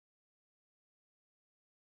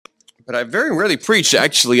But I very rarely preached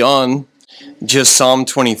actually on just Psalm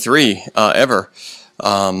 23 ever.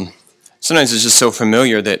 Sometimes it's just so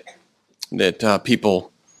familiar that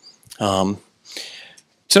people.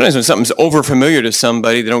 Sometimes when something's over familiar to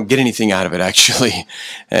somebody, they don't get anything out of it actually,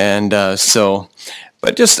 and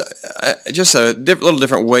But just a little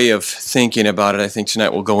different way of thinking about it. I think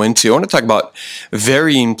tonight we'll go into. I want to talk about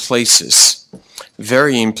varying places.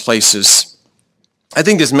 Varying places. I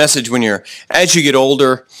think this message, as you get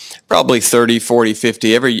older, probably 30, 40,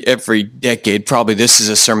 50, every decade, probably this is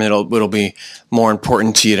a sermon that'll be more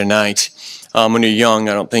important to you tonight. When you're young,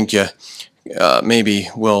 I don't think you maybe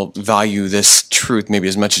will value this truth maybe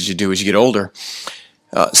as much as you do as you get older.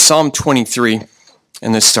 Psalm 23,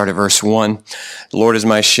 and let's start at verse 1. The Lord is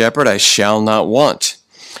my shepherd, I shall not want.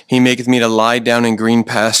 He maketh me to lie down in green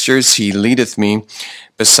pastures. He leadeth me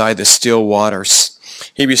beside the still waters.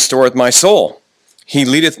 He restoreth my soul. He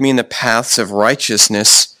leadeth me in the paths of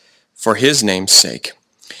righteousness for his name's sake.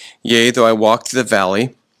 Yea, though I walk through the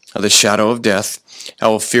valley of the shadow of death, I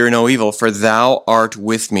will fear no evil, for thou art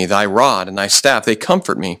with me. Thy rod and thy staff, they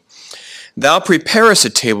comfort me. Thou preparest a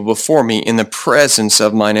table before me in the presence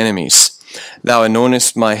of mine enemies. Thou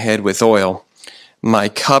anointest my head with oil. My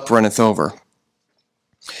cup runneth over.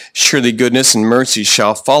 Surely goodness and mercy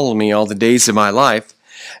shall follow me all the days of my life,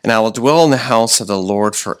 and I will dwell in the house of the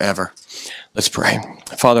Lord forever. Let's pray.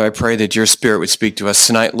 Father, I pray that your Spirit would speak to us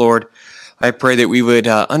tonight, Lord. I pray that we would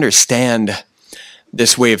understand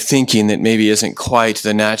this way of thinking that maybe isn't quite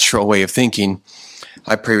the natural way of thinking.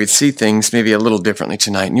 I pray we'd see things maybe a little differently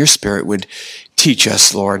tonight, and your Spirit would teach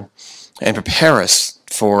us, Lord, and prepare us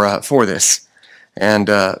for this. And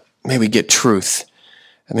may we get truth,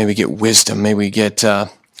 and may we get wisdom, may we get the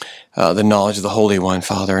knowledge of the Holy One,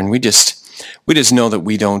 Father. And we just know that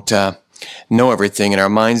we don't know everything, and our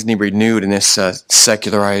minds need renewed in this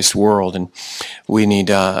secularized world, and we need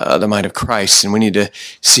the mind of Christ, and we need to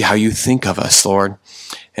see how you think of us, Lord.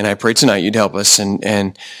 And I pray tonight you'd help us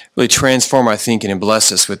and really transform our thinking and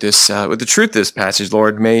bless us with this with the truth of this passage,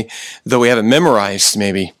 Lord. May, though we haven't memorized,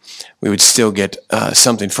 maybe we would still get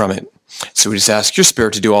something from it. So we just ask your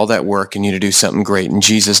Spirit to do all that work and you to do something great. In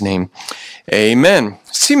Jesus' name, amen.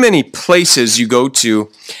 See many places you go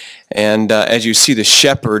to, and as you see the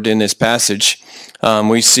shepherd in this passage,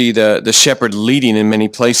 we see the shepherd leading in many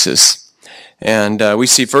places. And we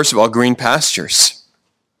see, first of all, green pastures.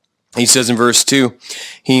 He says in verse 2,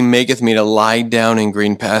 he maketh me to lie down in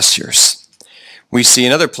green pastures. We see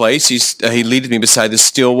another place, he leadeth me beside the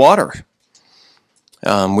still water.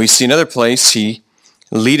 We see another place, he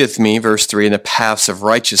leadeth me, verse 3, in the paths of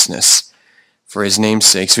righteousness for his name's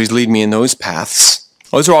sake. So he's leading me in those paths.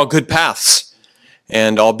 Those are all good paths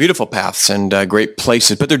and all beautiful paths and great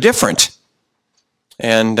places, but they're different.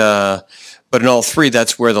 And but in all three,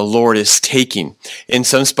 that's where the Lord is taking. In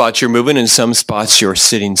some spots you're moving, in some spots you're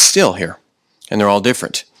sitting still here. And they're all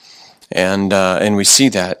different. And we see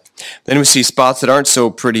that. Then we see spots that aren't so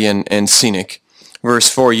pretty and scenic. Verse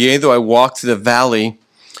 4, yea, though I walk through the valley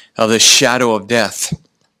of the shadow of death,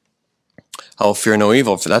 I will fear no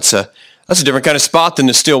evil. For that's a different kind of spot than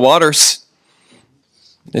the still waters.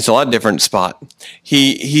 It's a lot different spot.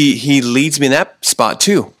 He leads me in that spot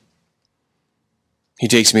too. He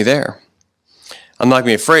takes me there. I'm not going to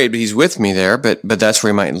be afraid, but he's with me there, but that's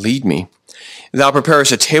where he might lead me. Thou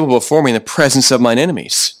preparest a table before me in the presence of mine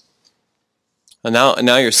enemies. And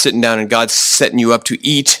now you're sitting down and God's setting you up to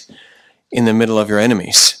eat in the middle of your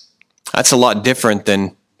enemies. That's a lot different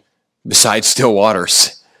than beside still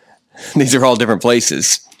waters. These are all different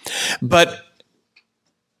places. But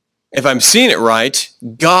if I'm seeing it right,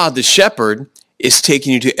 God the shepherd is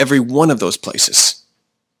taking you to every one of those places.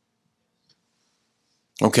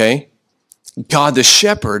 Okay? God the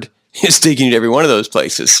shepherd is taking you to every one of those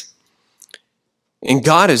places. And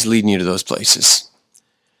God is leading you to those places.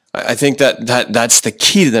 I think that's the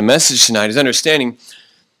key to the message tonight, is understanding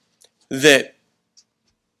that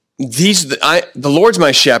the Lord's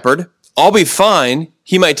my shepherd. I'll be fine.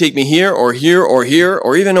 He might take me here or here or here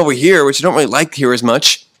or even over here, which I don't really like here as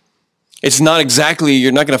much. It's not exactly,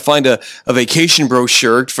 you're not going to find a vacation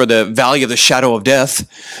brochure for the Valley of the Shadow of Death.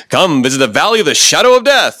 Come visit the Valley of the Shadow of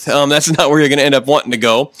Death. That's not where you're going to end up wanting to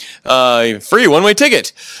go. Free one-way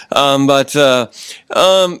ticket. But that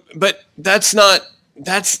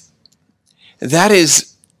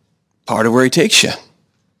is part of where he takes you.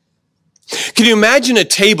 Can you imagine a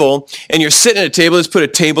table, and you're sitting at a table, let's put a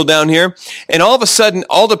table down here, and all of a sudden,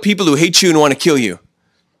 all the people who hate you and want to kill you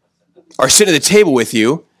are sitting at the table with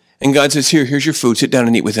you, and God says, here's your food, sit down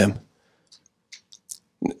and eat with them.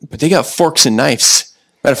 But they got forks and knives.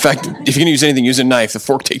 Matter of fact, if you're going to use anything, use a knife. The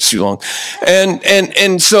fork takes too long.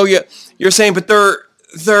 And so you're saying, but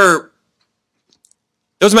they're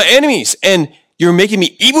Those are my enemies, and you're making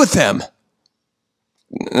me eat with them.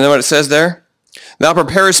 Isn't that what it says there? Thou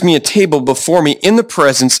preparest me a table before me in the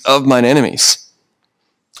presence of mine enemies.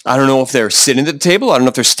 I don't know if they're sitting at the table. I don't know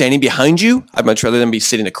if they're standing behind you. I'd much rather them be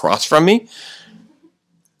sitting across from me.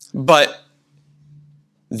 But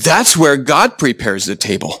that's where God prepares the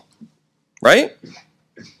table. Right?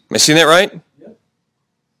 Am I seeing that right?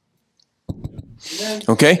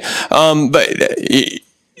 Okay. But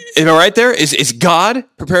am I right there? Is God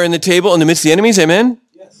preparing the table in the midst of the enemies? Amen?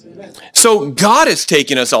 Yes, amen. So God is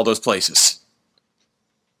taking us all those places.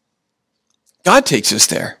 God takes us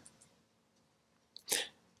there.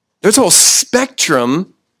 There's a whole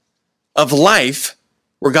spectrum of life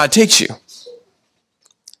where God takes you.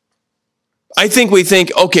 I think we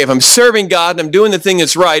think, okay, if I'm serving God and I'm doing the thing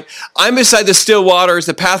that's right, I'm beside the still waters,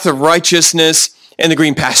 the path of righteousness, and the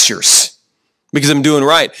green pastures because I'm doing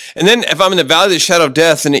right. And then if I'm in the valley of the shadow of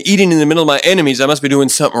death and eating in the middle of my enemies, I must be doing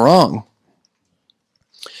something wrong.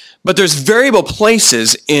 But there's variable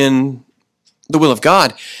places in the will of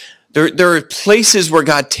God. There are places where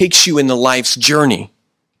God takes you in the life's journey.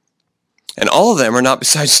 And all of them are not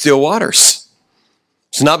beside still waters.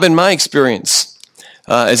 It's not been my experience.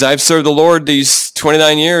 As I've served the Lord these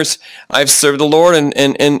 29 years, I've served the Lord and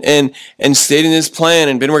stayed in His plan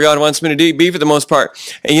and been where God wants me to be for the most part.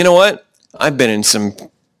 And you know what? I've been in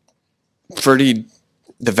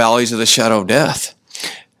the valleys of the shadow of death.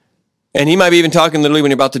 And He might be even talking literally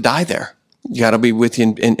when you're about to die there. God will be with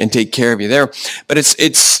you and take care of you there. But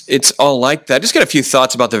it's all like that. Just got a few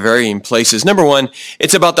thoughts about the varying places. Number one,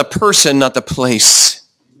 it's about the person, not the place.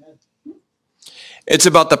 It's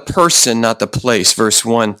about the person, not the place. Verse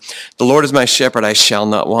 1, the Lord is my shepherd, I shall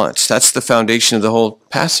not want. That's the foundation of the whole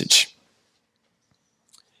passage.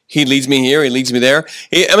 He leads me here, He leads me there.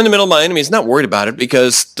 I'm in the middle of my enemies, not worried about it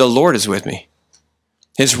because the Lord is with me.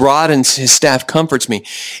 His rod and His staff comforts me.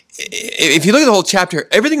 If you look at the whole chapter,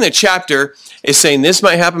 everything in the chapter is saying this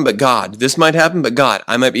might happen, but God. This might happen, but God.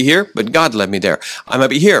 I might be here, but God led me there. I might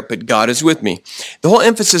be here, but God is with me. The whole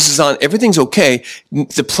emphasis is on everything's okay.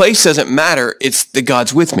 The place doesn't matter. It's that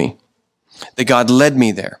God's with me. That God led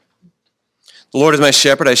me there. The Lord is my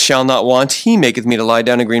shepherd, I shall not want. He maketh me to lie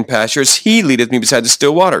down in green pastures. He leadeth me beside the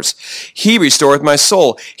still waters. He restoreth my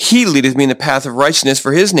soul. He leadeth me in the path of righteousness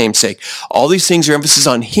for His name's sake. All these things are emphasis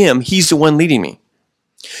on Him. He's the one leading me.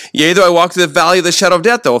 Yea, though I walk through the valley of the shadow of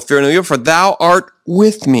death, though I fear no evil, for Thou art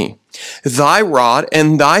with me. Thy rod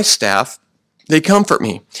and Thy staff, they comfort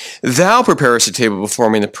me. Thou preparest a table before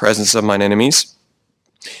me in the presence of mine enemies.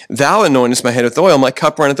 Thou anointest my head with oil, my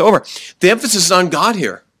cup runneth over. The emphasis is on God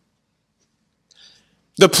here.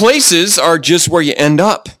 The places are just where you end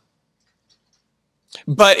up.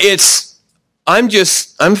 But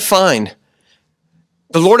I'm fine.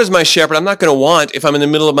 The Lord is my shepherd. I'm not going to want if I'm in the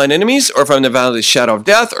middle of mine enemies or if I'm in the valley of the shadow of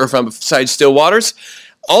death or if I'm beside still waters.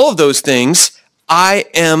 All of those things I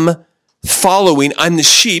am following. I'm the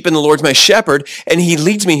sheep and the Lord's my shepherd and He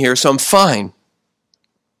leads me here, so I'm fine.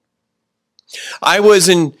 I was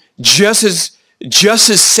in just as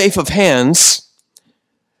safe of hands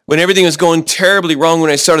when everything was going terribly wrong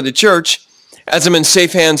when I started the church as I'm in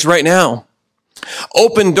safe hands right now.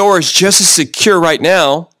 Open doors just as secure right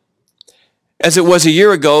now as it was a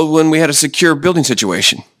year ago when we had a secure building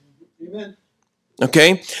situation. Amen.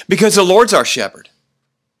 Okay? Because the Lord's our shepherd.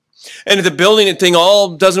 And if the building thing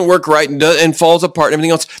all doesn't work right and falls apart and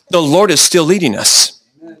everything else, the Lord is still leading us.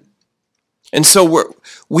 Amen. And so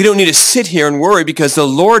we don't need to sit here and worry because the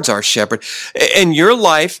Lord's our shepherd. And your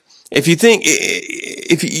life, if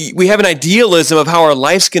we have an idealism of how our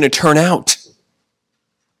life's going to turn out.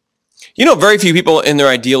 You know, very few people in their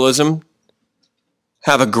idealism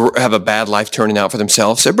have a bad life turning out for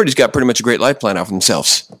themselves. Everybody's got pretty much a great life planned out for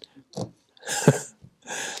themselves. But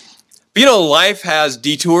you know, life has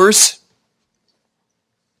detours.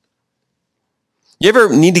 You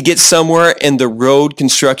ever need to get somewhere and the road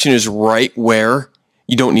construction is right where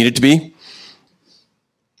you don't need it to be?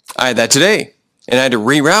 I had that today, and I had to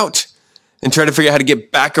reroute and try to figure out how to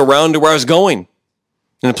get back around to where I was going.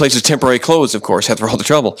 And the place is temporarily closed, of course, after all the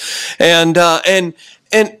trouble. And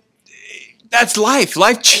that's life.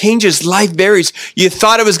 Life changes. Life varies. You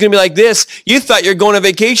thought it was going to be like this. You thought you're going on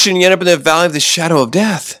vacation. You end up in the valley of the shadow of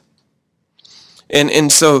death.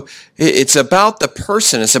 And so it's about the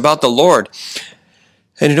person. It's about the Lord.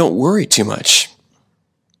 And you don't worry too much.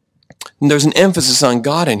 And there's an emphasis on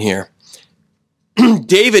God in here.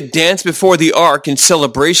 David danced before the ark in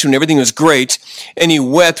celebration when everything was great, and he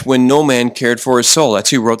wept when no man cared for his soul. That's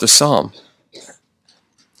who wrote the psalm.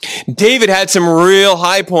 David had some real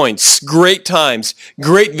high points, great times,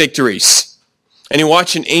 great victories. And he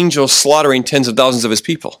watched an angel slaughtering tens of thousands of his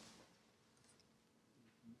people.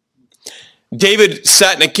 David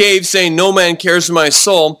sat in a cave saying, no man cares for my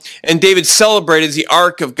soul. And David celebrated as the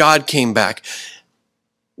ark of God came back.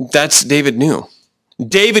 That's David knew.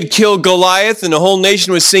 David killed Goliath and the whole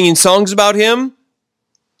nation was singing songs about him.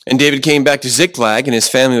 And David came back to Ziklag and his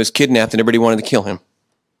family was kidnapped and everybody wanted to kill him.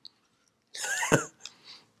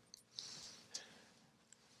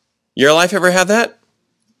 Your life ever have that?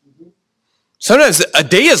 Sometimes a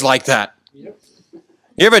day is like that. You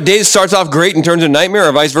ever have a day that starts off great and turns into a nightmare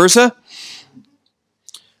or vice versa?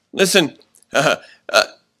 Listen, but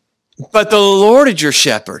the Lord is your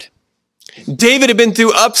shepherd. David had been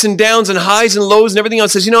through ups and downs and highs and lows and everything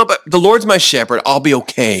else. Says, but the Lord's my shepherd. I'll be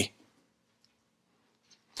okay.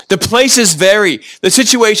 The places vary. The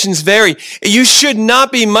situations vary. You should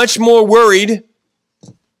not be much more worried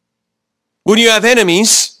when you have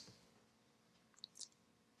enemies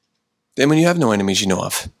than when you have no enemies you know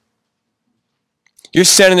of. You're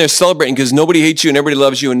standing there celebrating because nobody hates you and everybody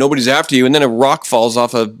loves you and nobody's after you, and then a rock falls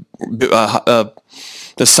off the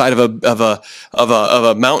side of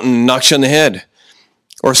a mountain and knocks you on the head,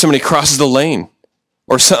 or somebody crosses the lane,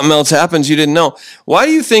 or something else happens you didn't know. Why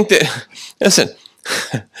do you think that? Listen,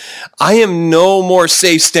 I am no more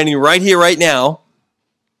safe standing right here, right now,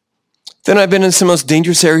 than I've been in some of the most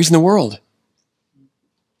dangerous areas in the world.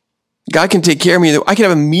 God can take care of me. I could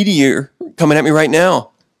have a meteor coming at me right now.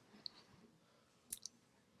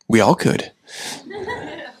 We all could,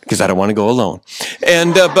 because I don't want to go alone.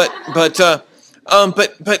 And but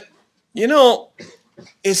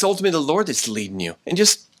it's ultimately the Lord that's leading you. And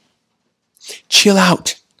just chill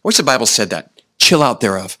out. What's the Bible said that? Chill out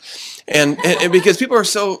thereof. And because people are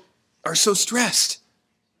so stressed.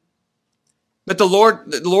 But the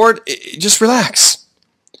Lord, just relax.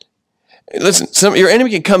 Listen, your enemy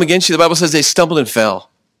can come against you. The Bible says they stumbled and fell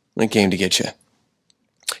when it came to get you.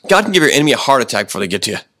 God can give your enemy a heart attack before they get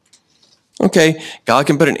to you. Okay, God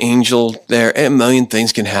can put an angel there, and a million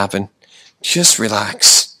things can happen. Just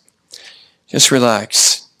relax. Just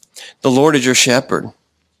relax. The Lord is your shepherd.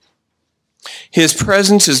 His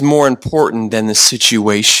presence is more important than the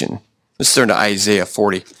situation. Let's turn to Isaiah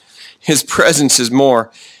 40. His presence is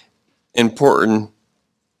more important.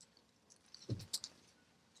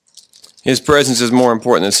 His presence is more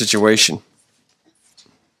important than the situation.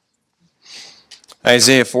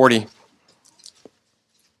 Isaiah 40.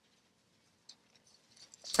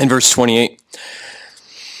 In verse 28,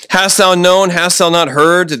 hast thou known, hast thou not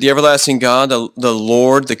heard that the everlasting God, the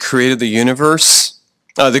Lord, the creator of the universe,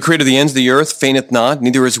 the creator of the ends of the earth, fainteth not,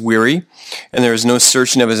 neither is weary, and there is no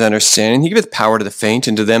searching of his understanding. He giveth power to the faint,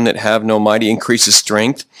 and to them that have no might he increases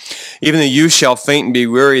strength. Even the youth shall faint and be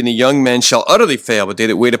weary, and the young men shall utterly fail, but they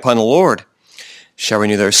that wait upon the Lord shall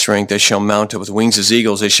renew their strength. They shall mount up with wings as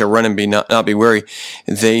eagles. They shall run and not be weary.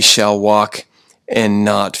 They shall walk and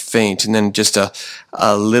not faint. And then just a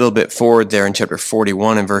little bit forward there in chapter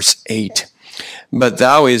 41 and verse 8. But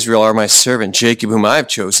thou, Israel, art my servant, Jacob, whom I have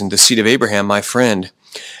chosen, the seed of Abraham, my friend.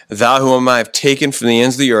 Thou whom I have taken from the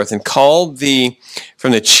ends of the earth, and called thee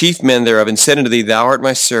from the chief men thereof, and said unto thee, thou art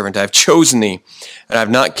my servant, I have chosen thee, and I have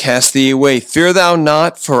not cast thee away. Fear thou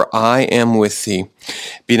not, for I am with thee.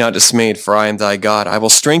 Be not dismayed, for I am thy God. I will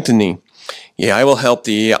strengthen thee. Yea, I will help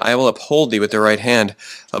thee. I will uphold thee with the right hand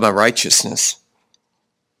of my righteousness.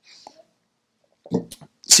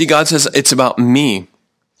 See, God says it's about me,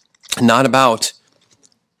 not about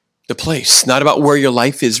the place, not about where your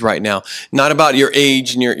life is right now, not about your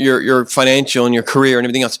age and your financial and your career and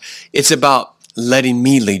everything else. It's about letting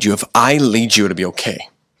me lead you. If I lead you, it'll be okay.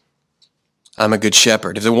 I'm a good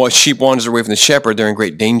shepherd. If the sheep wanders away from the shepherd, they're in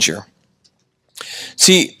great danger.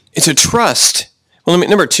 See, it's a trust. Well,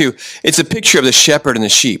 number two, it's a picture of the shepherd and the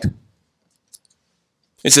sheep.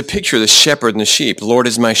 It's a picture of the shepherd and the sheep. The Lord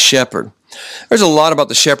is my shepherd. There's a lot about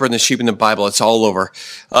the shepherd and the sheep in the Bible. It's all over.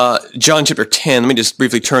 John chapter 10, let me just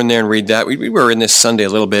briefly turn there and read that. We were in this Sunday a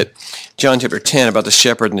little bit. John chapter 10 about the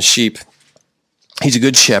shepherd and the sheep. He's a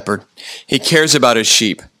good shepherd. He cares about his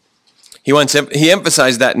sheep. He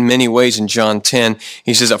emphasized that in many ways in John 10.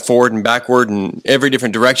 He says it forward and backward and every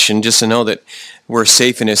different direction just to know that we're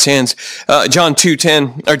safe in his hands. John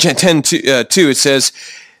 2:10 or 10:2 it says,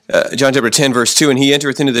 John chapter 10 verse 2, and he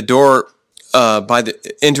entereth into the door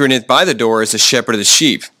entereth by the door is the shepherd of the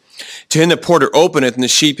sheep. To him the porter openeth, and the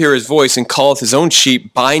sheep hear his voice, and calleth his own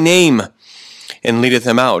sheep by name, and leadeth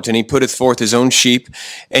them out. And he putteth forth his own sheep,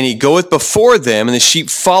 and he goeth before them, and the sheep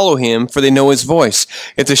follow him, for they know his voice.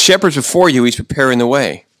 If the shepherd's before you, he's preparing the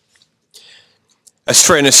way.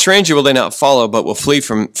 And a stranger will they not follow, but will flee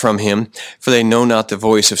from him, for they know not the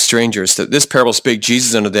voice of strangers. This parable spake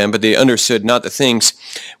Jesus unto them, but they understood not the things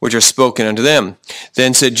which are spoken unto them.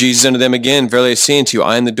 Then said Jesus unto them again, Verily I say unto you,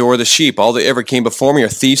 I am the door of the sheep. All that ever came before me are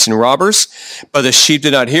thieves and robbers, but the sheep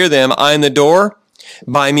did not hear them. I am the door.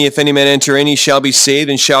 By me, if any man enter in, he shall be saved,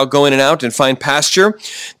 and shall go in and out, and find pasture.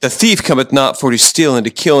 The thief cometh not for to steal, and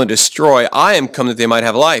to kill, and destroy. I am come that they might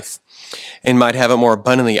have life, and might have it more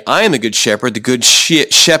abundantly. I am the good shepherd. The good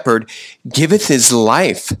shepherd giveth his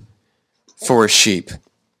life for his sheep.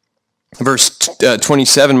 Verse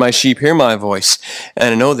 27, my sheep hear my voice,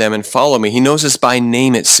 and I know them and follow me. He knows us by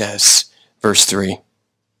name, it says. Verse 3.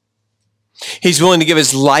 He's willing to give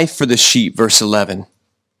his life for the sheep. Verse 11.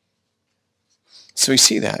 So we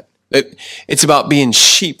see that. It's about being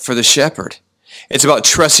sheep for the shepherd. It's about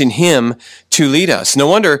trusting him to lead us. No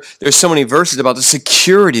wonder there's so many verses about the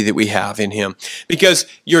security that we have in him, because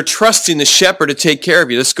you're trusting the shepherd to take care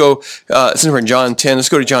of you. Let's go, it's in John 10. Let's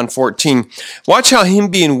go to John 14. Watch how him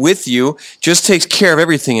being with you just takes care of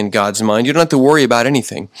everything in God's mind. You don't have to worry about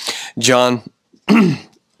anything. John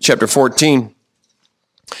chapter 14.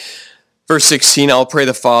 Verse 16, I'll pray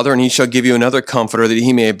the Father, and he shall give you another comforter, that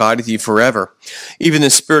he may abide with you forever. Even the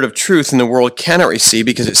Spirit of truth in the world cannot receive,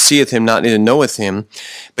 because it seeth him not, neither knoweth him.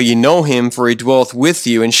 But ye know him, for he dwelleth with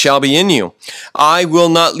you, and shall be in you. I will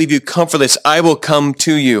not leave you comfortless. I will come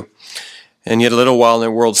to you. And yet a little while, and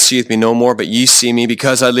the world seeth me no more, but ye see me.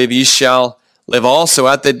 Because I live, ye shall live also.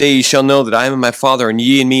 At that day ye shall know that I am in my Father, and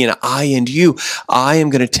ye in me, and I in you. I am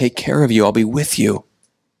going to take care of you. I'll be with you.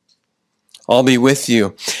 I'll be with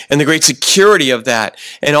you. And the great security of that.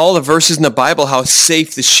 And all the verses in the Bible, how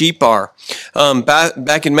safe the sheep are.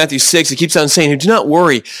 Back in Matthew 6, it keeps on saying, do not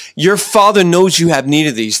worry. Your Father knows you have need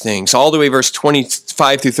of these things. All the way verse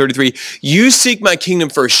 25 through 33. You seek my kingdom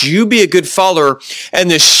first. You be a good follower,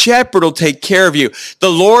 and the shepherd will take care of you.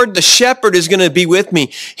 The Lord, the shepherd, is going to be with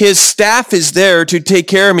me. His staff is there to take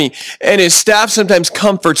care of me. And his staff sometimes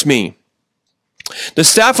comforts me. The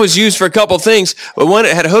staff was used for a couple things, but when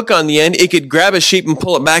it had a hook on the end, it could grab a sheep and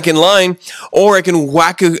pull it back in line, or it can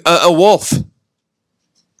whack a wolf.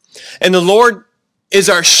 And the Lord is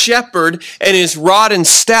our shepherd, and his rod and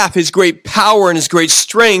staff, his great power and his great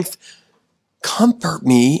strength, comfort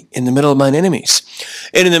me in the middle of mine enemies.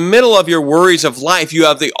 And in the middle of your worries of life, you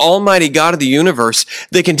have the Almighty God of the universe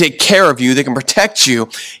that can take care of you, that can protect you.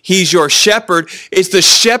 He's your shepherd. It's the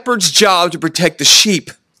shepherd's job to protect the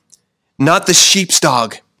sheep, not the sheep's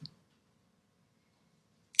dog.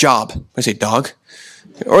 Job. I say dog.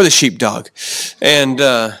 Or the sheepdog. And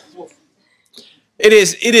it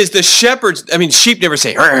is the shepherd's, sheep never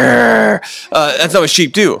say, that's not what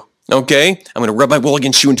sheep do. Okay? I'm going to rub my wool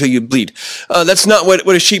against you until you bleed. That's not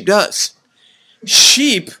what a sheep does.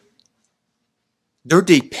 Sheep, they're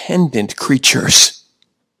dependent creatures.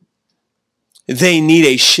 They need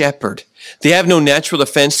a shepherd. They have no natural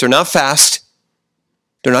defense. They're not fast.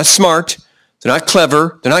 They're not smart. They're not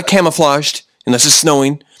clever. They're not camouflaged, unless it's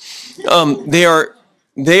snowing. They are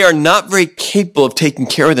not very capable of taking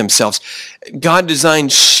care of themselves. God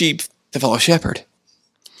designed sheep to follow a shepherd,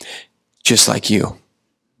 just like you.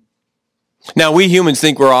 Now, we humans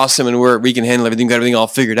think we're awesome and we can handle everything, got everything all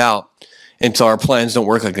figured out, until our plans don't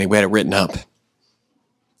work like we had it written up.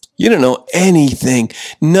 You don't know anything.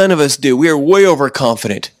 None of us do. We are way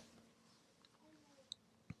overconfident.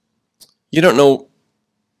 You don't know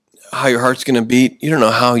how your heart's going to beat. You don't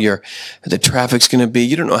know how the traffic's going to be.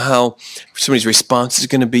 You don't know how somebody's response is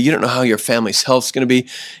going to be. You don't know how your family's health's going to be.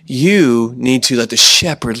 You need to let the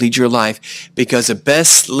shepherd lead your life, because the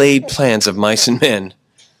best laid plans of mice and men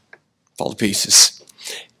fall to pieces.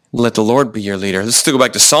 Let the Lord be your leader. Let's still go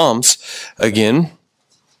back to Psalms again.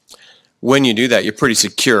 When you do that, you're pretty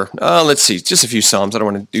secure. Let's see, just a few Psalms. I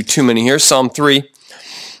don't want to do too many here. Psalm 3.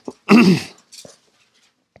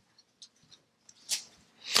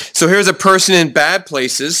 So here's a person in bad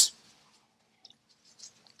places,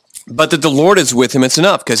 but that the Lord is with him, it's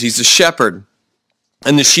enough, because he's the shepherd.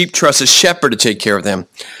 And the sheep trust the shepherd to take care of them.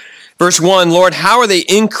 Verse 1, Lord, how are they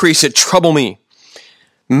increased that trouble me?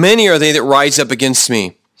 Many are they that rise up against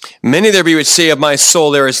me. Many there be which say of my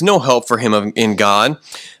soul, there is no help for him in God.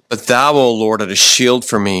 But thou, O Lord, art a shield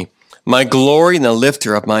for me, my glory and the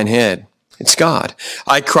lifter of mine head. It's God.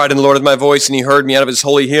 I cried in the Lord with my voice, and he heard me out of his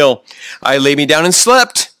holy hill. I laid me down and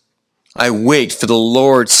slept. I waked, for the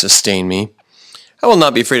Lord sustained me. I will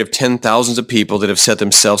not be afraid of 10,000s of people that have set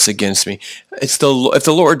themselves against me. If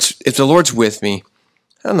the Lord's with me,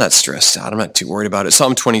 I'm not stressed out. I'm not too worried about it.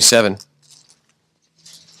 Psalm 27.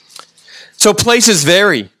 So places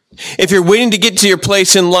vary. If you're waiting to get to your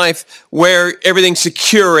place in life where everything's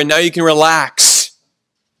secure and now you can relax,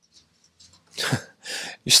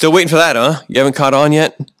 You're still waiting for that, huh? You haven't caught on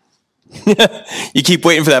yet? You keep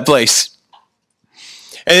waiting for that place.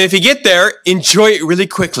 And if you get there, enjoy it really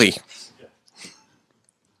quickly.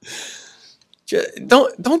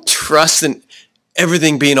 Don't trust in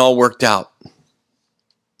everything being all worked out.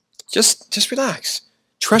 Just relax.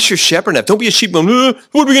 Trust your shepherd enough. Don't be a sheep going, what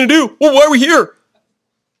are we going to do? Well, why are we here?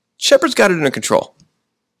 Shepherd's got it under control.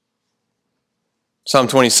 Psalm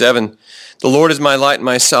 27, the Lord is my light and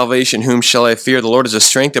my salvation. Whom shall I fear? The Lord is the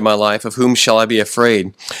strength of my life. Of whom shall I be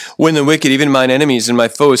afraid? When the wicked, even mine enemies and my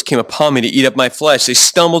foes, came upon me to eat up my flesh, they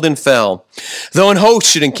stumbled and fell. Though an host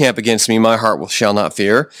should encamp against me, my heart shall not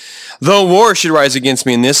fear. Though war should rise against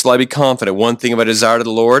me, in this will I be confident. One thing have I desired of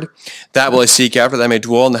the Lord, that will I seek after, that I may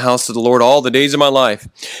dwell in the house of the Lord all the days of my life,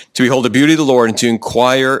 to behold the beauty of the Lord and to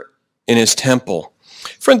inquire in his temple.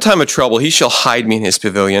 For in time of trouble he shall hide me in his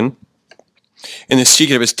pavilion. In the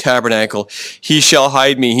secret of his tabernacle, he shall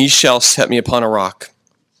hide me. He shall set me upon a rock.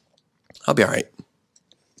 I'll be all right.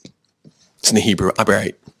 It's in the Hebrew. I'll be all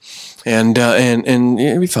right. And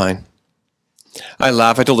it'll be fine. I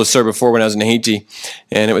laugh. I told this story before when I was in Haiti,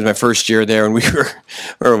 and it was my first year there, and we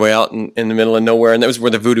were way out in the middle of nowhere, and that was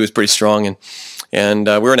where the voodoo was pretty strong. And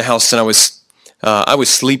we were in a house, and I was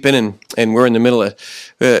sleeping, and we're in the middle of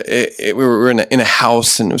we were in a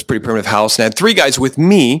house, and it was a pretty primitive house, and I had three guys with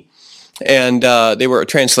me. And they were a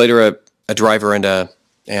translator, a driver, and a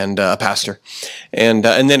pastor. And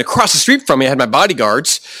then across the street from me, I had my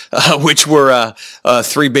bodyguards, which were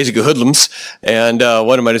three basically hoodlums. And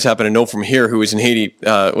one of them I just happened to know from here, who was in Haiti,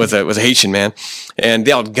 was a Haitian man. And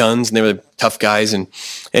they all had guns, and they were tough guys. And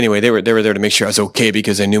anyway, they were there to make sure I was okay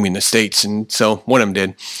because they knew me in the States. And so one of them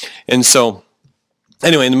did. And so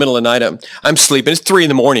anyway, in the middle of the night, I'm sleeping. It's 3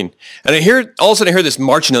 a.m. And all of a sudden I hear this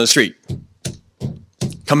marching down the street.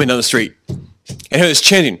 Coming down the street, and he was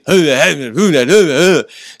chanting, saying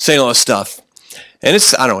all this stuff. And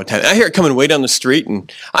it's, I don't know what time. I hear it coming way down the street, and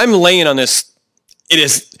I'm laying on this.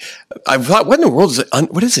 I thought, what in the world is it?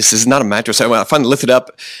 What is this? This is not a mattress. I finally lifted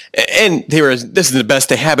up, and this is the best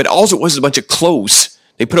they have. But all it was a bunch of clothes.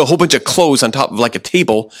 They put a whole bunch of clothes on top of like a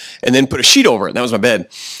table, and then put a sheet over it. And that was my bed.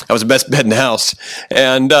 That was the best bed in the house.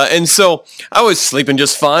 And so I was sleeping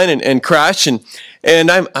just fine and crashed, and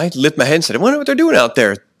I lift my head and said, I wonder what they're doing out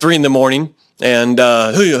there 3 a.m. and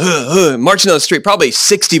marching down the street, probably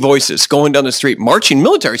 60 voices going down the street, marching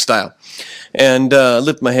military style. And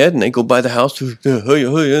lift my head, and they go by the house,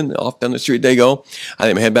 and off down the street they go. I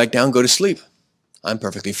lay my head back down, go to sleep. I'm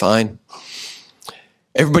perfectly fine.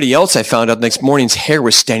 Everybody else, I found out the next morning's hair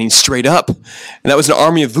was standing straight up. And that was an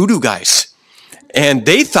army of voodoo guys. And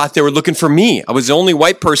they thought they were looking for me. I was the only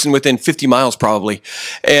white person within 50 miles probably.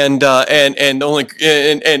 And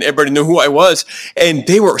everybody knew who I was. And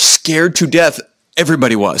they were scared to death.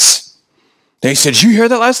 Everybody was. They said, did you hear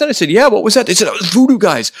that last night? I said, yeah, what was that? They said, it was voodoo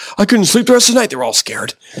guys. I couldn't sleep the rest of the night. They were all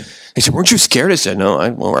scared. They said, weren't you scared? I said, no, I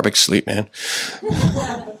won't back to sleep, man.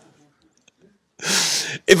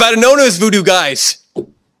 If I'd have known it was voodoo guys,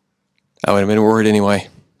 I would have been worried anyway.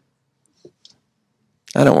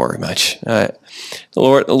 I don't worry much. The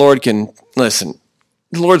Lord can, listen,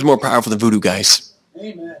 the Lord's more powerful than voodoo guys.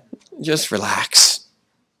 Amen. Just relax.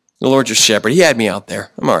 The Lord's your shepherd. He had me out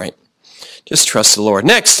there. I'm all right. Just trust the Lord.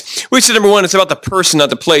 Next, we said number 1, it's about the person, not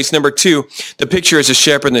the place. Number 2, the picture is a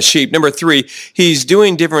shepherd and the sheep. Number 3, he's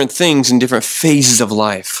doing different things in different phases of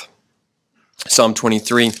life. Psalm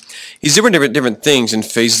 23. He's doing different things in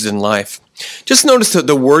phases in life. Just notice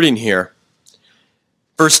the wording here.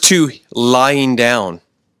 Verse 2, lying down.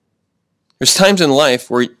 There's times in life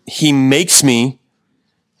where he makes me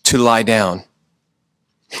to lie down.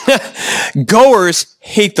 Goers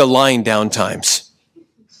hate the lying down times.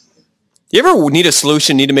 You ever need a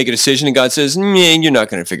solution, need to make a decision, and God says, you're not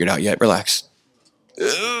going to figure it out yet. Relax.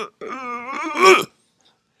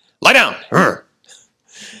 Lie down.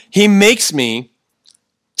 He makes me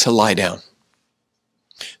to lie down.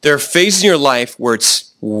 There are phases in your life where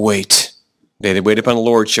it's wait. They wait upon the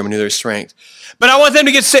Lord, show me their strength. But I want them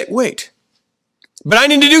to get saved. Wait. But I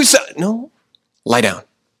need to do something. No. Lie down.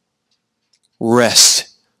 Rest.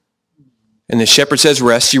 And the shepherd says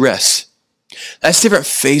rest, you rest. That's different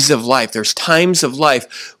phases of life. There's times of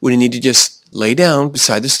life when you need to just lay down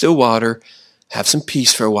beside the still water, have some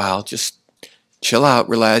peace for a while, just chill out,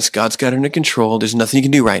 realize God's got it under control. There's nothing you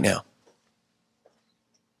can do right now.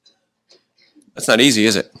 That's not easy,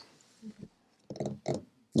 is it?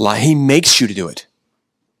 He makes you to do it.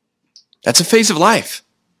 That's a phase of life.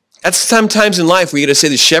 That's sometimes in life we got to say,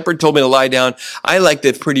 the shepherd told me to lie down. I like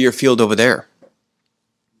the prettier field over there.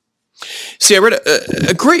 See, I read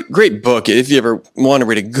a great book. If you ever want to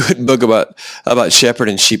read a good book about shepherd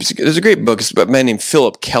and sheep, there's a great book. It's about a man named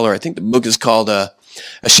Philip Keller. I think the book is called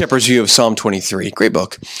A Shepherd's View of Psalm 23. Great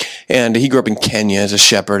book. And he grew up in Kenya as a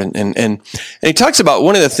shepherd. And he talks about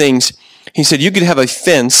one of the things, he said, you could have a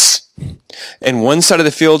fence, and one side of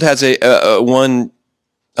the field has one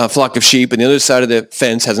flock of sheep, and the other side of the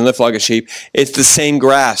fence has another flock of sheep. It's the same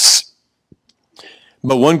grass.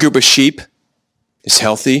 But one group of sheep is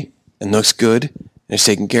healthy and looks good and is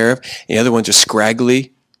taken care of. And the other ones are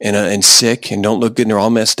scraggly and sick and don't look good and they're all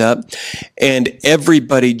messed up. And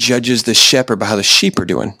everybody judges the shepherd by how the sheep are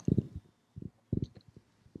doing.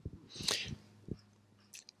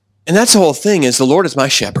 And that's the whole thing, is the Lord is my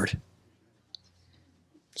shepherd.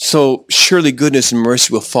 So surely goodness and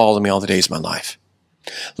mercy will follow me all the days of my life.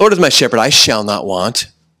 Lord is my shepherd, I shall not want.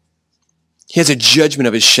 He has a judgment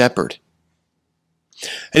of his shepherd.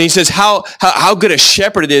 And he says how good a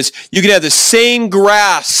shepherd it is. You can have the same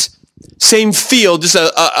grass, same field, just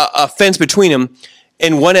a fence between them,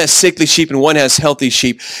 and one has sickly sheep and one has healthy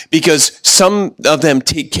sheep, because some of them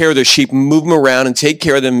take care of their sheep, move them around and take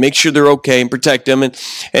care of them, make sure they're okay and protect them and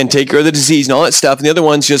take care of the disease and all that stuff. And the other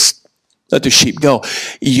ones just let their sheep go.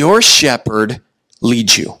 Your shepherd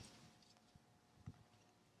leads you.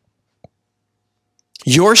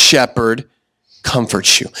 Your shepherd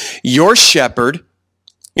comforts you. Your shepherd,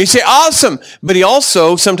 you say, awesome, but he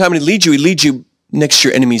also, sometimes he leads you next to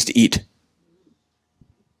your enemies to eat.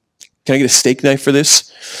 Can I get a steak knife for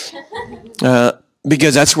this?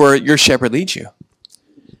 Because that's where your shepherd leads you.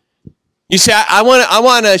 You say, I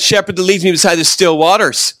want a shepherd that leads me beside the still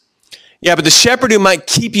waters. Yeah, but the shepherd who might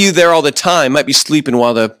keep you there all the time might be sleeping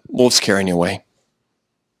while the wolf's carrying you away.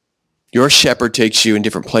 Your shepherd takes you in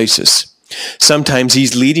different places. Sometimes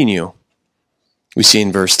he's leading you. We see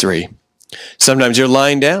in verse 3. Sometimes you're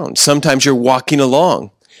lying down. Sometimes you're walking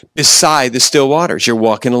along beside the still waters. You're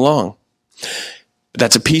walking along.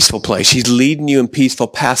 That's a peaceful place. He's leading you in peaceful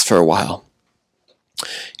paths for a while.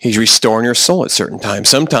 He's restoring your soul at certain times.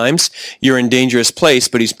 Sometimes you're in a dangerous place,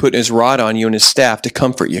 but he's putting his rod on you and his staff to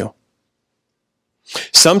comfort you.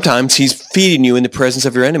 Sometimes he's feeding you in the presence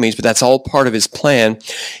of your enemies, but that's all part of his plan.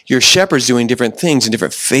 Your shepherd's doing different things in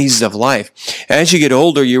different phases of life. As you get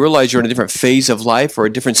older, you realize you're in a different phase of life or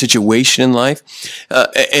a different situation in life.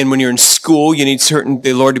 And when you're in school, you need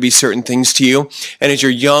the Lord to be certain things to you. And as you're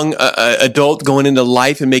young adult going into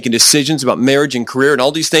life and making decisions about marriage and career and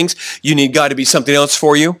all these things, you need God to be something else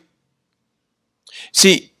for you.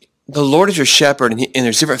 See, the Lord is your shepherd, and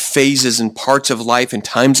there's different phases and parts of life and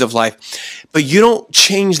times of life. But you don't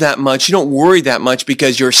change that much. You don't worry that much,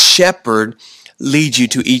 because your shepherd leads you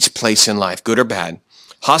to each place in life, good or bad.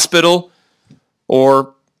 Hospital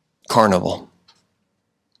or carnival.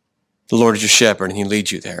 The Lord is your shepherd, and he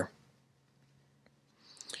leads you there.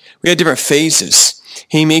 We have different phases.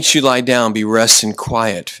 He makes you lie down, be rest and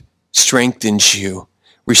quiet, strengthens you,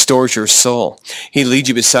 restores your soul. He leads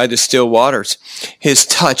you beside the still waters. His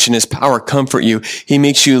touch and his power comfort you. He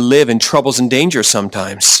makes you live in troubles and dangers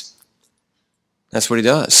sometimes. That's what he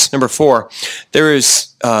does. Number 4, there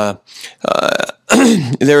is a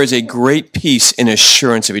great peace and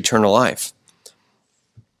assurance of eternal life.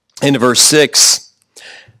 Into verse 6,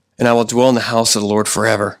 and I will dwell in the house of the Lord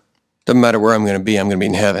forever. Doesn't matter where I'm going to be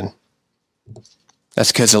in heaven.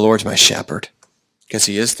 That's because the Lord's my shepherd, because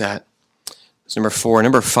he is that. Number 4.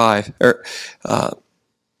 Number 5, it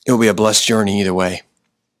will be a blessed journey either way.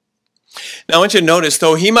 Now I want you to notice,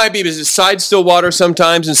 though he might be beside still water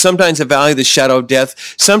sometimes, and sometimes the valley of the shadow of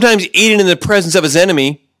death, sometimes eating in the presence of his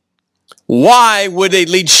enemy, why would they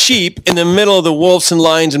lead sheep in the middle of the wolves and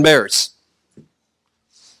lions and bears?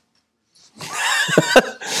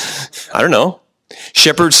 I don't know.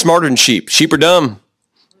 Shepherd's smarter than sheep. Sheep are dumb.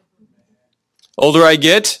 Older I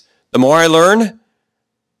get, the more I learn,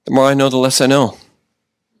 the more I know, the less I know.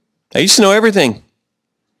 I used to know everything.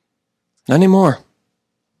 Not anymore.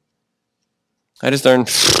 I just learned,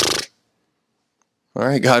 all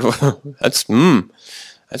right, God, that's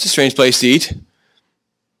a strange place to eat.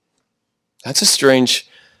 That's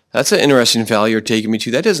an interesting valley you're taking me to.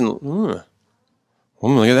 That doesn't, look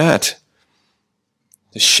at that.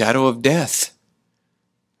 The shadow of death.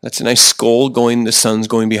 That's a nice skull the sun's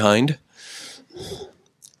going behind.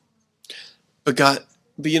 But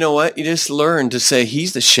you know what? You just learn to say,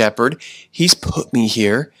 he's the shepherd. He's put me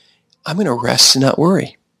here. I'm going to rest and not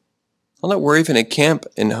worry. I'll not worry if an camp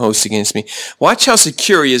and host against me. Watch how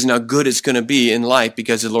secure he is and how good it's going to be in life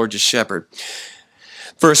because the Lord is shepherd.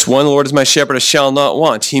 Verse 1, the Lord is my shepherd, I shall not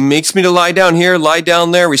want. He makes me to lie down here, lie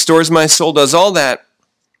down there, restores my soul, does all that.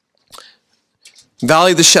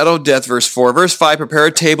 Valley of the shadow of death, verse 4. Verse 5, prepare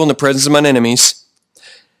a table in the presence of mine enemies.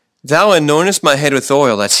 Thou anointest my head with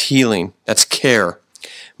oil. That's healing. That's care.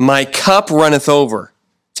 My cup runneth over.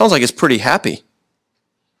 Sounds like it's pretty happy.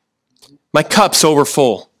 My cup's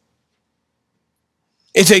overfull.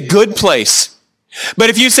 It's a good place. But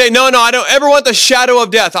if you say, no, I don't ever want the shadow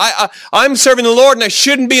of death. I'm serving the Lord and I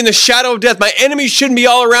shouldn't be in the shadow of death. My enemies shouldn't be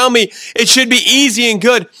all around me. It should be easy and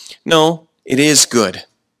good. No, it is good.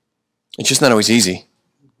 It's just not always easy.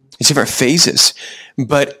 It's different phases.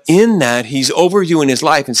 But in that, he's over you in his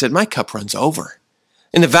life and said, my cup runs over.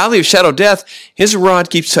 In the valley of shadow of death, his rod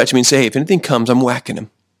keeps touching me and say, hey, if anything comes, I'm whacking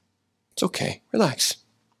him. It's okay. Relax.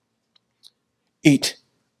 Eat.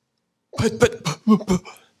 But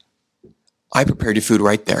I prepared your food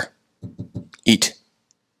right there. Eat.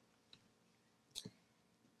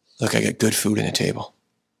 Look, I got good food on the table.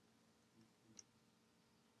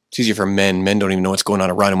 It's easier for men. Men don't even know what's going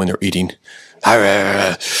on around them when they're eating.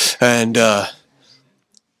 And now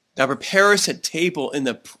prepare us a table in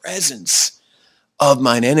the presence of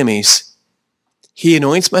mine enemies. He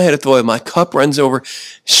anoints my head with oil. My cup runs over.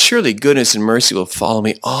 Surely goodness and mercy will follow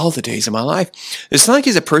me all the days of my life. It's not like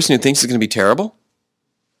he's a person who thinks it's going to be terrible.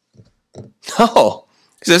 No,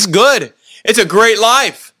 because it's good. It's a great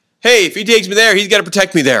life. Hey, if he takes me there, he's got to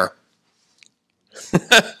protect me there.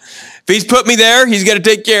 If he's put me there, he's got to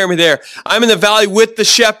take care of me there. I'm in the valley with the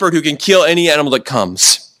shepherd who can kill any animal that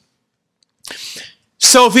comes.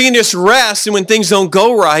 So if he can just rest, and when things don't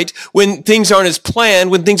go right, when things aren't as planned,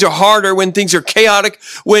 when things are harder, when things are chaotic,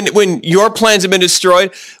 when your plans have been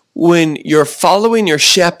destroyed, when you're following your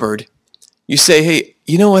shepherd, you say, hey,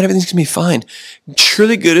 you know what? Everything's going to be fine.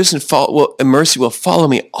 Surely goodness and mercy will follow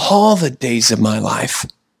me all the days of my life.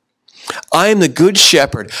 I am the good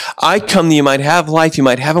shepherd. I come that you might have life, you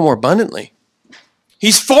might have it more abundantly.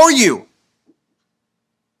 He's for you.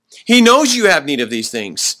 He knows you have need of these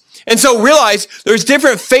things. And so realize there's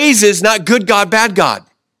different phases, not good God, bad God.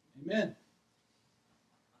 Amen.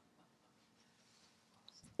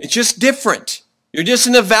 It's just different. You're just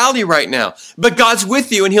in the valley right now. But God's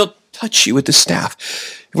with you and he'll touch you with the staff.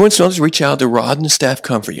 Every once in a while, just reach out, the rod and the staff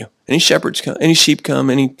come for you. Any shepherds come, any sheep come,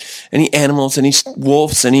 any animals, any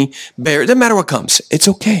wolves, any bears, doesn't matter what comes. It's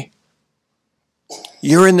okay.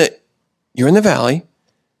 You're in the valley.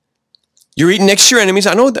 You're eating next to your enemies.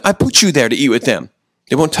 I know I put you there to eat with them.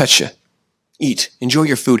 They won't touch you. Eat. Enjoy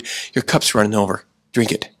your food. Your cup's running over.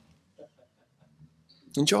 Drink it.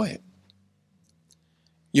 Enjoy it.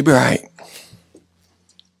 You'll be all right.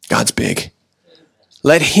 God's big.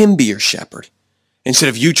 Let him be your shepherd instead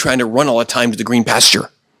of you trying to run all the time to the green pasture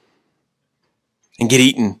and get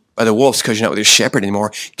eaten by the wolves because you're not with your shepherd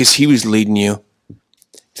anymore because he was leading you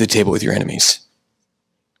to the table with your enemies.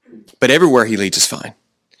 But everywhere he leads is fine.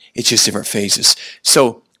 It's just different phases.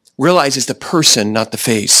 So realize it's the person, not the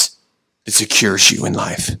phase, that secures you in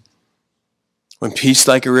life. When peace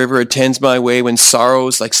like a river attends my way, when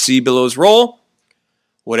sorrows like sea billows roll,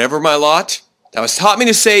 whatever my lot, thou hast taught me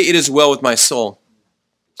to say, it is well with my soul.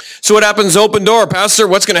 So what happens? Open door, Pastor.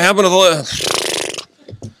 What's going to happen to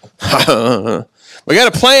the... We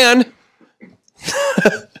got a plan.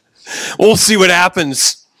 We'll see what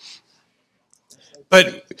happens.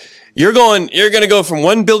 But you're going to go from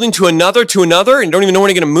one building to another, and don't even know when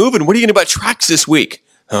you're going to move. And what are you going to do about tracks this week?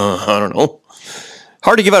 I don't know.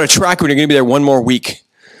 Hard to give out a track when you're going to be there one more week.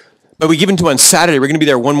 But we give them to on Saturday. We're going to be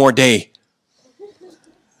there one more day.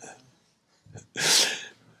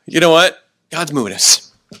 You know what? God's moving us.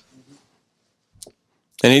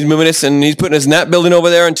 And he's moving us, and he's putting us in that building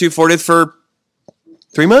over there on 240th for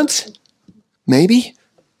 3 months? Maybe.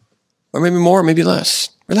 Or maybe more, maybe less.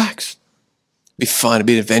 Relax. It'll be fun. It'll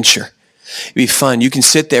be an adventure. It'll be fun. You can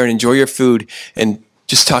sit there and enjoy your food and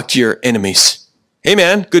just talk to your enemies. Hey,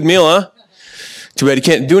 man, good meal, huh? Too bad you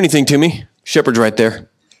can't do anything to me. Shepherd's right there.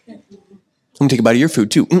 I'm going to take a bite of your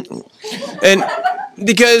food, too. And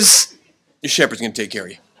because your shepherd's going to take care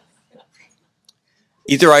of you.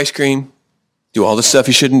 Eat their ice cream. Do all the stuff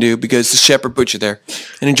you shouldn't do because the shepherd put you there,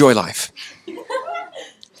 and enjoy life.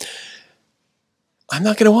 I'm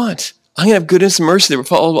not going to want. I'm going to have goodness and mercy that will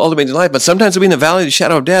follow all the way into life. But sometimes I'll be in the valley of the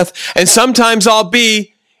shadow of death, and sometimes I'll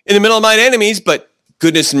be in the middle of mine enemies, but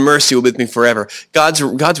goodness and mercy will be with me forever. God's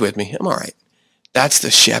with me. I'm all right. That's the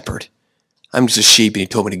shepherd. I'm just a sheep, and he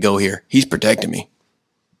told me to go here. He's protecting me.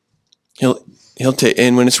 And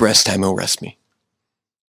when it's rest time, he'll rest me.